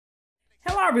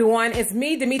Hello everyone, it's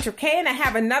me, Demetra K, and I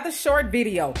have another short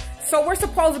video. So we're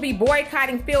supposed to be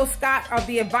boycotting Phil Scott of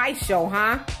The Advice Show,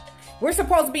 huh? We're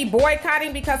supposed to be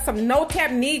boycotting because some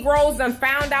no-tap Negroes done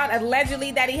found out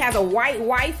allegedly that he has a white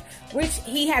wife, which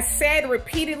he has said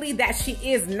repeatedly that she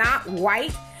is not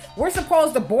white. We're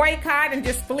supposed to boycott and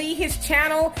just flee his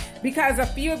channel because a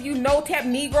few of you no-tap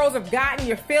Negroes have gotten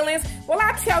your feelings. Well,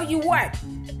 I tell you what.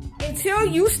 Until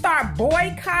you start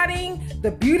boycotting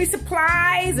the beauty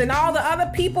supplies and all the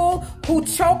other people who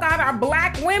choke out our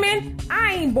black women,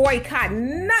 I ain't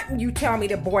boycotting nothing you tell me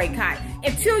to boycott.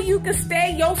 Until you can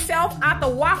stay yourself out the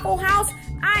Waffle House,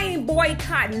 I ain't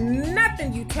boycotting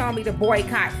nothing you tell me to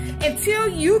boycott. Until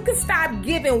you can stop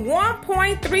giving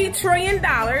 $1.3 trillion,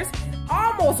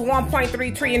 almost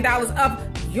 $1.3 trillion of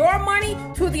your money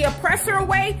to the oppressor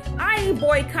away, I ain't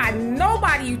boycotting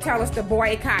nobody you tell us to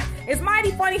boycott. It's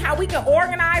mighty funny how we can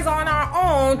organize on our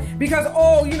own because,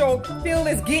 oh, you know, Phil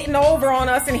is getting over on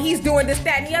us and he's doing this,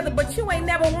 that, and the other, but you ain't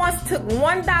never once took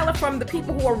 $1 from the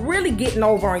people who are really getting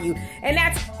over on you. And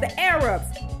that's the Arabs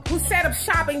who set up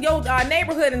shop in your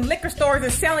neighborhood and liquor stores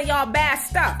and selling y'all bad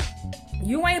stuff.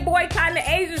 You ain't boycotting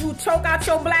the Asians who choke out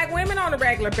your black women on a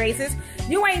regular basis.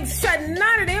 You ain't shutting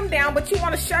none of them down, but you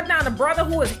want to shut down a brother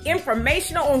who is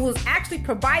informational and who's actually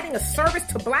providing a service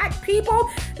to black people?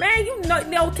 Man, you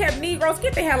no-tap Negroes,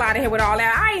 get the hell out of here with all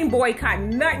that. I ain't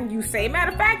boycotting nothing you say.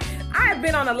 Matter of fact, I've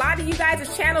been on a lot of you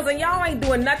guys' channels and y'all ain't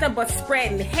doing nothing but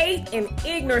spreading hate and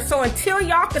ignorance. So until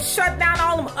y'all can shut down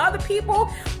all them other people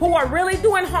who are really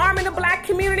doing harm in the black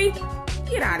community,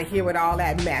 get out of here with all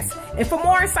that mess. And for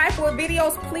more insightful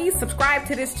videos, please subscribe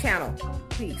to this channel.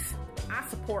 Peace. I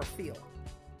support Phil.